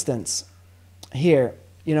workflow instance here,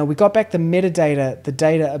 you know, we got back the metadata, the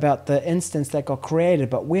data about the instance that got created,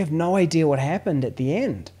 but we have no idea what happened at the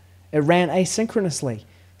end. It ran asynchronously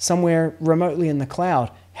somewhere remotely in the cloud.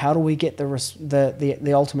 How do we get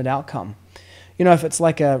the ultimate outcome? You know, if it's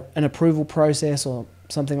like an approval process or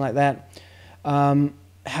something like that,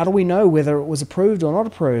 how do we know whether it was approved or not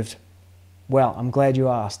approved? Well, I'm glad you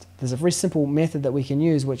asked. There's a very simple method that we can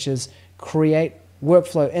use, which is create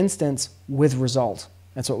workflow instance with result.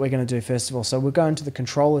 That's what we're going to do first of all. So we're going to the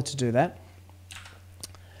controller to do that.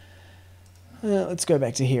 Let's go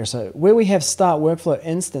back to here. So where we have start workflow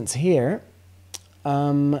instance here,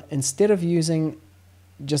 instead of using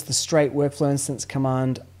just the straight workflow instance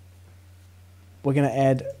command, we're going to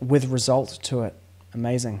add with result to it.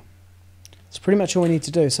 Amazing. It's pretty much all we need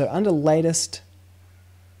to do. So under latest,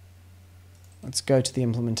 let's go to the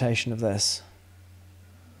implementation of this.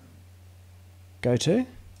 Go to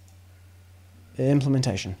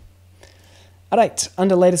implementation. Alright,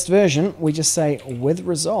 under latest version, we just say with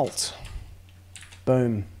result.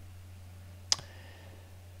 Boom.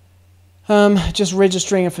 Just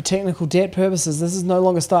registering it for technical debt purposes. This is no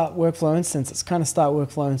longer start workflow instance. It's kind of start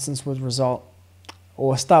workflow instance with result,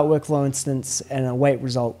 or start workflow instance and await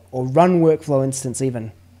result, or run workflow instance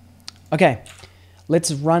even. Okay,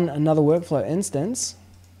 let's run another workflow instance.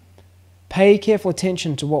 Pay careful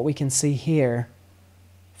attention to what we can see here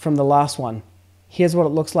from the last one. Here's what it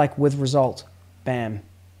looks like with result. Bam.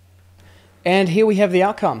 And here we have the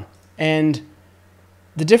outcome. And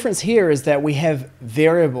the difference here is that we have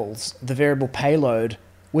variables, the variable payload,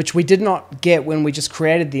 which we did not get when we just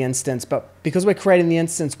created the instance, but because we're creating the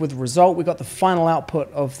instance with result, we got the final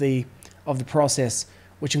output of the process,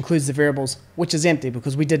 which includes the variables, which is empty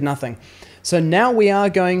because we did nothing. So now we are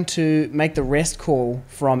going to make the REST call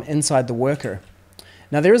from inside the worker.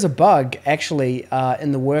 Now there is a bug actually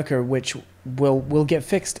in the worker which will get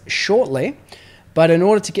fixed shortly, but in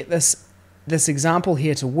order to get this example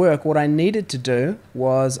here to work, what I needed to do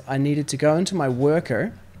was I needed to go into my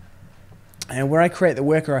worker, and where I create the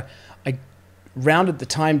worker, I rounded the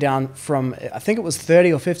time down from, I think it was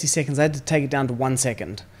 30 or 50 seconds. I had to take it down to 1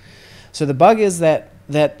 second. So the bug is that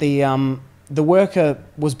the worker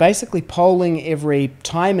was basically polling every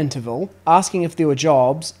time interval, asking if there were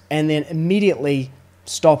jobs, and then immediately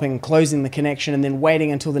stopping, closing the connection, and then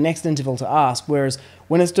waiting until the next interval to ask. Whereas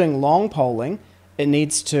when it's doing long polling, it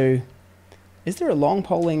needs to... Is there a long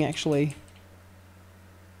polling actually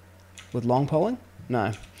with long polling?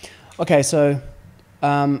 No. Okay, so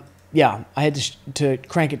yeah, I had to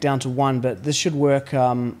crank it down to 1, but this should work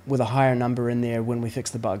with a higher number in there when we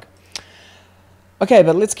fix the bug. Okay,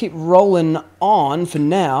 but let's keep rolling on for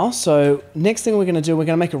now. So next thing we're going to do, we're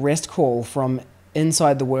going to make a REST call from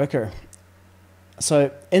inside the worker.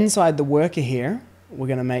 So inside the worker here, we're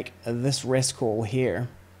going to make this REST call here.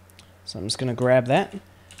 So I'm just going to grab that.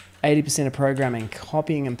 80% of programming,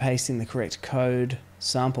 copying and pasting the correct code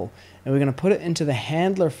sample. And we're going to put it into the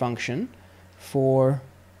handler function for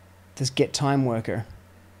this get time worker.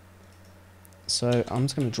 So I'm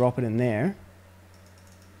just going to drop it in there.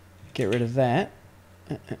 Get rid of that.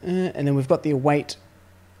 And then we've got the await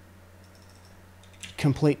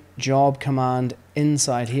complete job command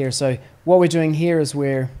inside here. So what we're doing here is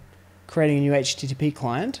we're creating a new HTTP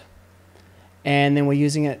client, and then we're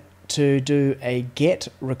using it to do a GET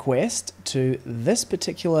request to this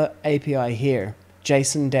particular API here,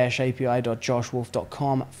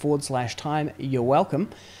 json-api.joshwolf.com/time, you're welcome,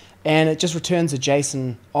 and it just returns a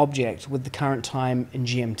JSON object with the current time in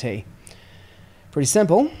GMT. Pretty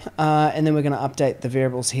simple, and then we're going to update the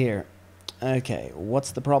variables here. Okay,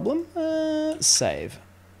 what's the problem? Save.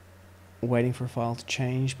 Waiting for a file to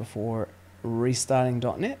change before restarting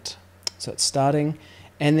 .NET. So it's starting.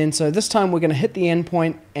 And then so this time we're going to hit the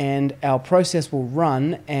endpoint and our process will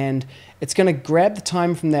run, and it's going to grab the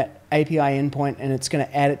time from that API endpoint and it's going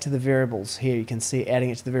to add it to the variables. Here you can see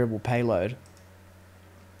adding it to the variable payload.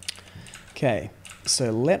 Okay,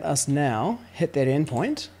 so let us now hit that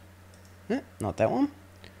endpoint. Not that one.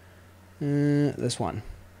 This one.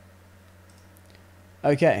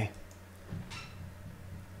 Okay.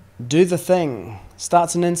 Do the thing.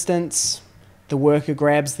 Starts an instance. The worker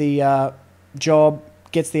grabs the job,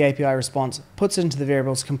 gets the API response, puts it into the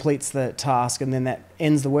variables, completes the task, and then that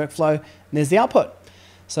ends the workflow. And there's the output.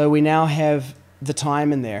 So we now have the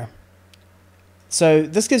time in there. So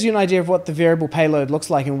this gives you an idea of what the variable payload looks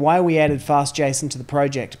like and why we added fast.json to the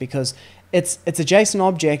project, because it's a JSON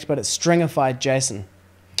object, but it's stringified JSON.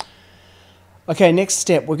 Okay, next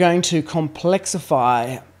step, we're going to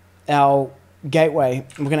complexify our gateway.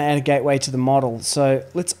 We're going to add a gateway to the model. So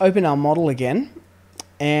let's open our model again,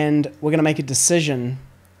 and we're going to make a decision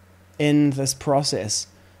in this process.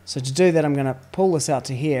 So to do that, I'm going to pull this out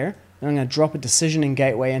to here, and I'm going to drop a decisioning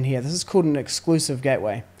gateway in here. This is called an exclusive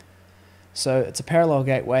gateway. So it's a parallel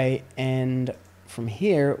gateway, and from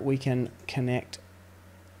here we can connect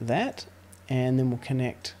that, and then we'll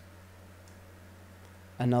connect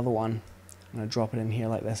another one. I'm going to drop it in here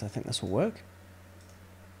like this. I think this will work.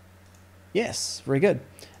 Yes, very good.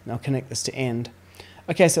 And I'll connect this to end.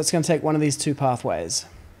 Okay, so it's going to take one of these two pathways.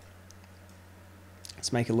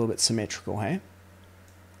 Let's make it a little bit symmetrical, hey?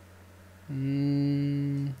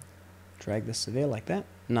 Drag this to there like that.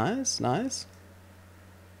 Nice, nice.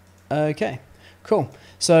 Okay, cool.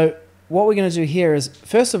 So what we're going to do here is,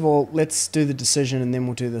 first of all, let's do the decision, and then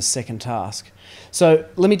we'll do the second task. So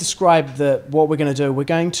let me describe what we're going to do. We're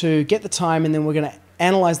going to get the time, and then we're going to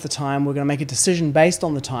analyze the time. We're going to make a decision based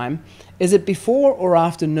on the time. Is it before or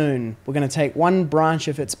after noon? We're going to take one branch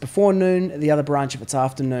if it's before noon, the other branch if it's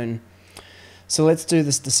after noon. So let's do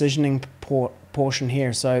this decisioning portion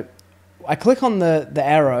here. So I click on the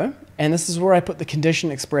arrow, and this is where I put the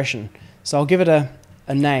condition expression. So I'll give it a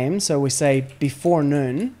name. So we say before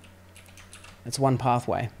noon. It's one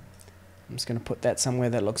pathway. I'm just going to put that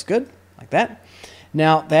somewhere that looks good, like that.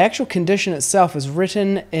 Now, the actual condition itself is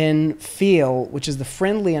written in feel, which is the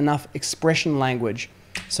friendly enough expression language.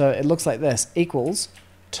 So it looks like this, equals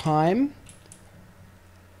time,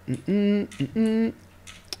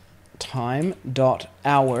 time dot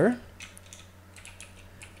hour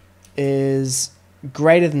is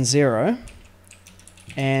greater than 0,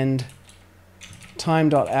 and time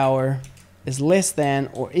dot hour is less than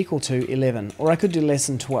or equal to 11, or I could do less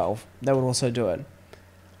than 12. That would also do it.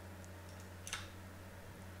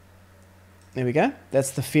 There we go. That's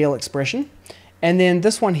the feel expression. And then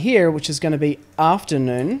this one here, which is going to be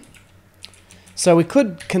afternoon. So we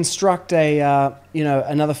could construct a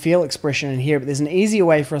another feel expression in here, but there's an easier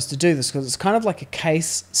way for us to do this because it's kind of like a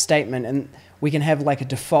case statement, and we can have like a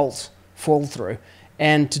default fall through.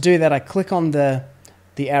 And to do that, I click on the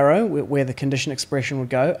arrow where the condition expression would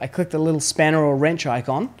go. I click the little spanner or wrench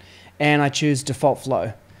icon, and I choose default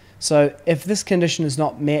flow. So if this condition is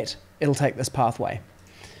not met, it'll take this pathway.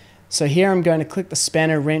 So here I'm going to click the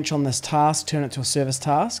spanner wrench on this task, turn it to a service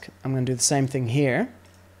task. I'm going to do the same thing here.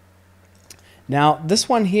 Now this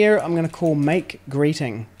one here I'm going to call make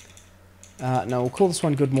greeting. No, we'll call this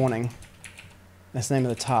one good morning. That's the name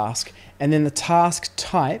of the task. And then the task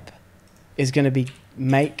type is going to be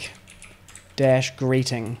make dash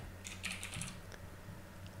greeting.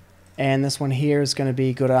 And this one here is going to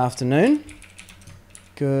be good afternoon.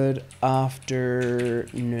 Good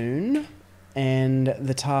afternoon. And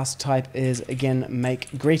the task type is, again,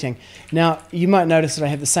 make greeting. Now, you might notice that I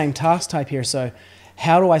have the same task type here, so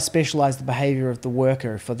how do I specialize the behavior of the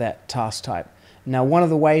worker for that task type? Now, one of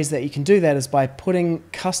the ways that you can do that is by putting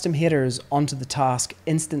custom headers onto the task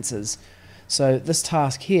instances. So this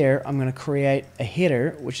task here, I'm going to create a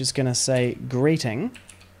header, which is going to say greeting,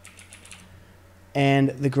 and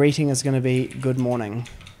the greeting is going to be good morning.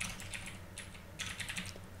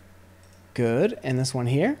 Good, and this one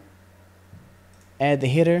here. Add the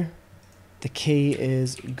header, the key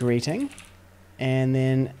is greeting, and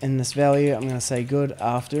then in this value I'm going to say good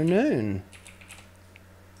afternoon.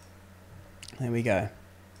 There we go.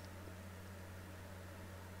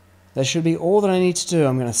 That should be all that I need to do.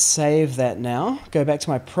 I'm going to save that now, go back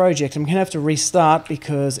to my project. I'm going to have to restart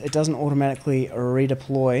because it doesn't automatically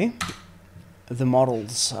redeploy the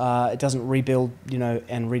models. It doesn't rebuild,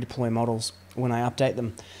 and redeploy models when I update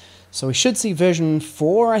them. So we should see version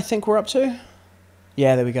 4, I think we're up to.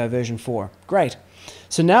 Yeah, there we go, version 4. Great.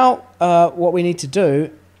 So now what we need to do,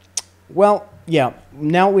 now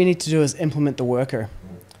what we need to do is implement the worker.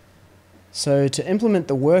 So to implement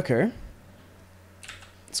the worker,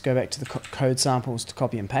 let's go back to the code samples to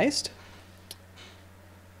copy and paste.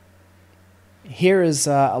 Here is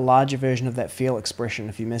a larger version of that feel expression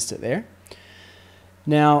if you missed it there.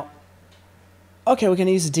 Now, okay, we're going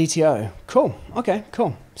to use a DTO. Cool. Okay,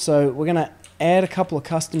 cool. So we're going to add a couple of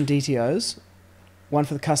custom DTOs. One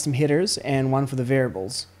for the custom headers and one for the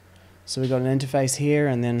variables. So we've got an interface here,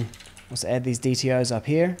 and then let's add these DTOs up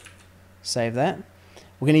here. Save that.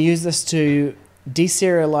 We're going to use this to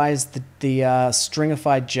deserialize the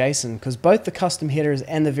stringified JSON, because both the custom headers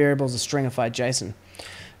and the variables are stringified JSON.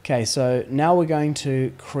 Okay, so now we're going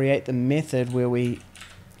to create the method where we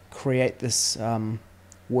create this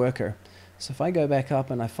worker. So if I go back up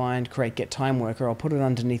and I find create get time worker, I'll put it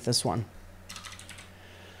underneath this one.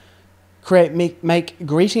 Create make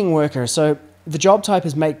greeting worker. So the job type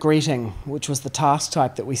is make greeting, which was the task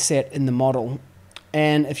type that we set in the model.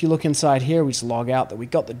 And if you look inside here, we just log out that we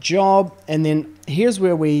got the job. And then here's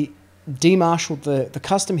where we demarshal the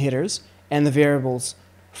custom headers and the variables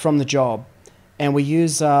from the job. And we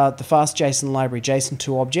use the fast JSON library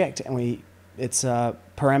JSON2 object, and it's a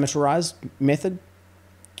parameterized method.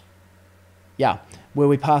 Yeah, where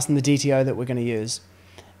we pass in the DTO that we're going to use.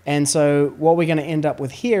 And so what we're going to end up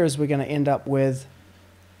with here is we're going to end up with,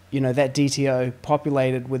 that DTO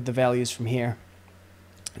populated with the values from here.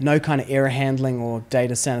 No kind of error handling or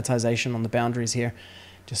data sanitization on the boundaries here.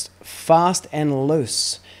 Just fast and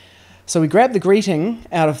loose. So we grab the greeting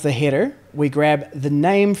out of the header. We grab the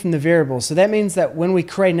name from the variable. So that means that when we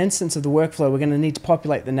create an instance of the workflow, we're going to need to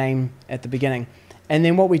populate the name at the beginning. And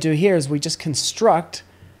then what we do here is we just construct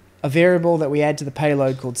a variable that we add to the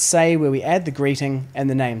payload called say, where we add the greeting and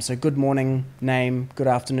the name. So good morning name, good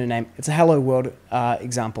afternoon name. It's a hello world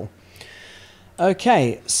example.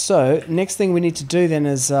 Okay, so next thing we need to do then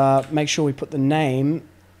is make sure we put the name.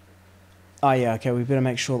 Oh yeah, okay, we better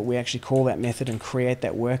make sure that we actually call that method and create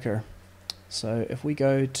that worker. So if we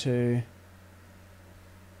go to,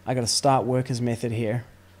 I got a start workers method here.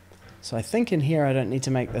 So I think in here I don't need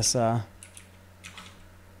to make this,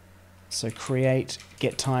 so create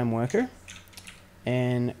get time worker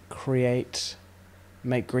and create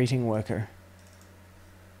make greeting worker.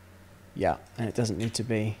 Yeah, and it doesn't need to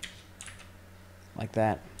be like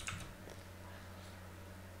that.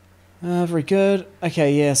 Very good.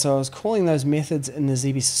 Okay, yeah, so I was calling those methods in the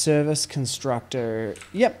ZB service constructor.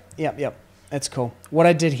 Yep. That's cool. What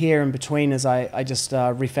I did here in between is I just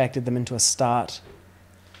refactored them into a start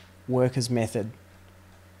workers method,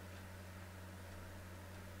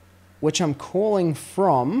 which I'm calling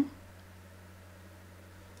from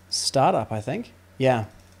startup, I think. Yeah,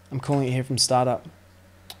 I'm calling it here from startup.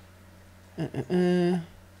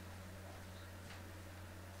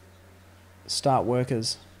 Start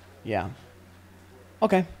workers. Yeah.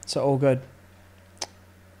 Okay, so all good.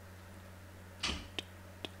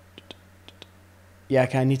 Yeah,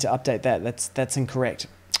 okay, I need to update that. That's incorrect.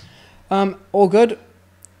 All good.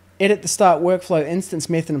 Edit the start workflow instance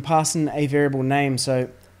method and pass in a variable name. So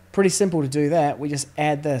pretty simple to do that. We just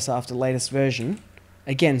add this after latest version.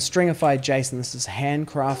 Again, stringified JSON. This is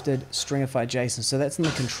handcrafted stringified JSON. So that's in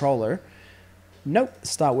the controller. Nope,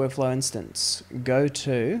 start workflow instance. Go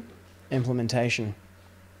to implementation.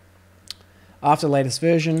 After latest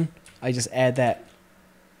version, I just add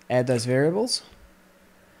those variables.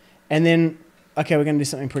 And then, okay, we're going to do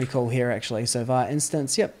something pretty cool here actually. So var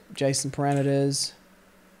instance, yep, JSON parameters,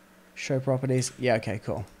 show properties. Yeah, okay,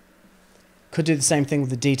 cool. Could do the same thing with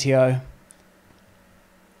the DTO.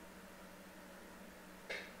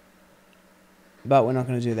 But we're not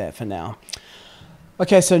going to do that for now.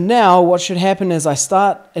 Okay, so now what should happen is I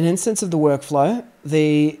start an instance of the workflow.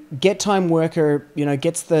 The get time worker,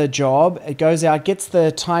 gets the job. It goes out, gets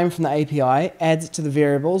the time from the API, adds it to the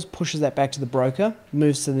variables, pushes that back to the broker,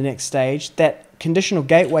 moves to the next stage. That conditional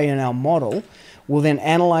gateway in our model will then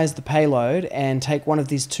analyze the payload and take one of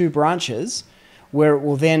these two branches, where it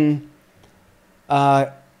will then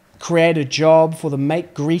create a job for the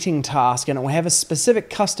make greeting task, and it will have a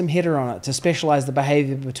specific custom header on it to specialize the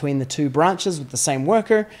behavior between the two branches with the same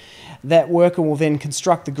worker. That worker will then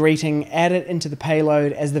construct the greeting, add it into the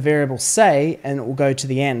payload as the variable say, and it will go to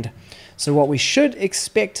the end. So what we should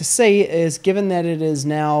expect to see is, given that it is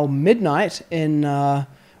now midnight in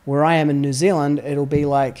where I am in New Zealand, it'll be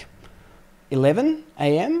like 11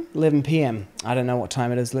 a.m., 11 p.m. I don't know what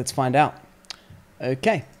time it is. Let's find out.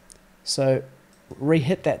 Okay, so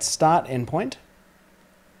re-hit that start endpoint,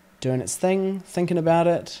 doing its thing, thinking about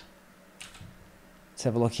it. Let's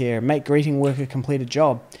have a look here. Make greeting worker completed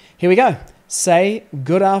job. Here we go. Say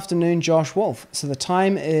good afternoon, Josh Wolf. So the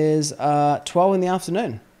time is 12 in the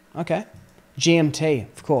afternoon. Okay.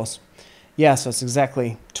 GMT, of course. Yeah, so it's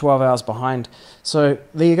exactly 12 hours behind. So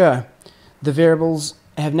there you go. The variables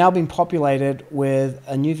have now been populated with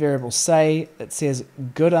a new variable say that says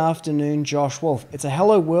good afternoon Josh Wolf. It's a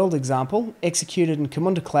hello world example executed in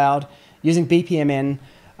Camunda Cloud using BPMN.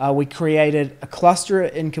 We created a cluster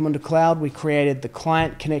in Camunda Cloud. We created the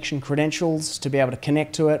client connection credentials to be able to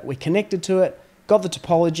connect to it. We connected to it, got the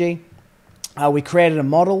topology. We created a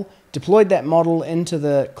model deployed that model into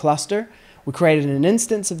the cluster. We created an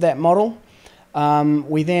instance of that model.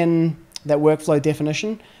 That workflow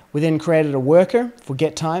definition. We then created a worker for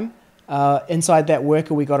get time. Inside that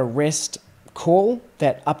worker, we got a REST call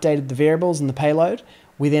that updated the variables in the payload.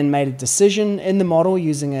 We then made a decision in the model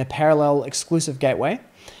using a parallel exclusive gateway.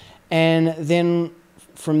 And then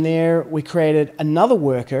from there, we created another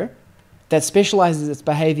worker that specializes its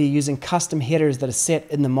behavior using custom headers that are set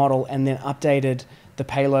in the model and then updated the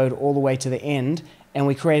payload all the way to the end. And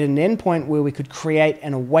we created an endpoint where we could create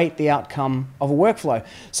and await the outcome of a workflow.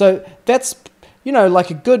 So that's, like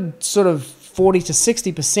a good sort of 40 to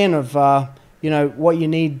 60% of, what you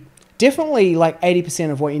need. Definitely like 80%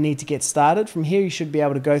 of what you need to get started. From here, you should be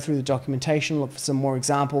able to go through the documentation, look for some more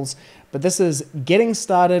examples. But this is getting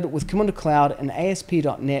started with Camunda Cloud and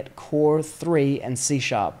ASP.NET Core 3 and C#.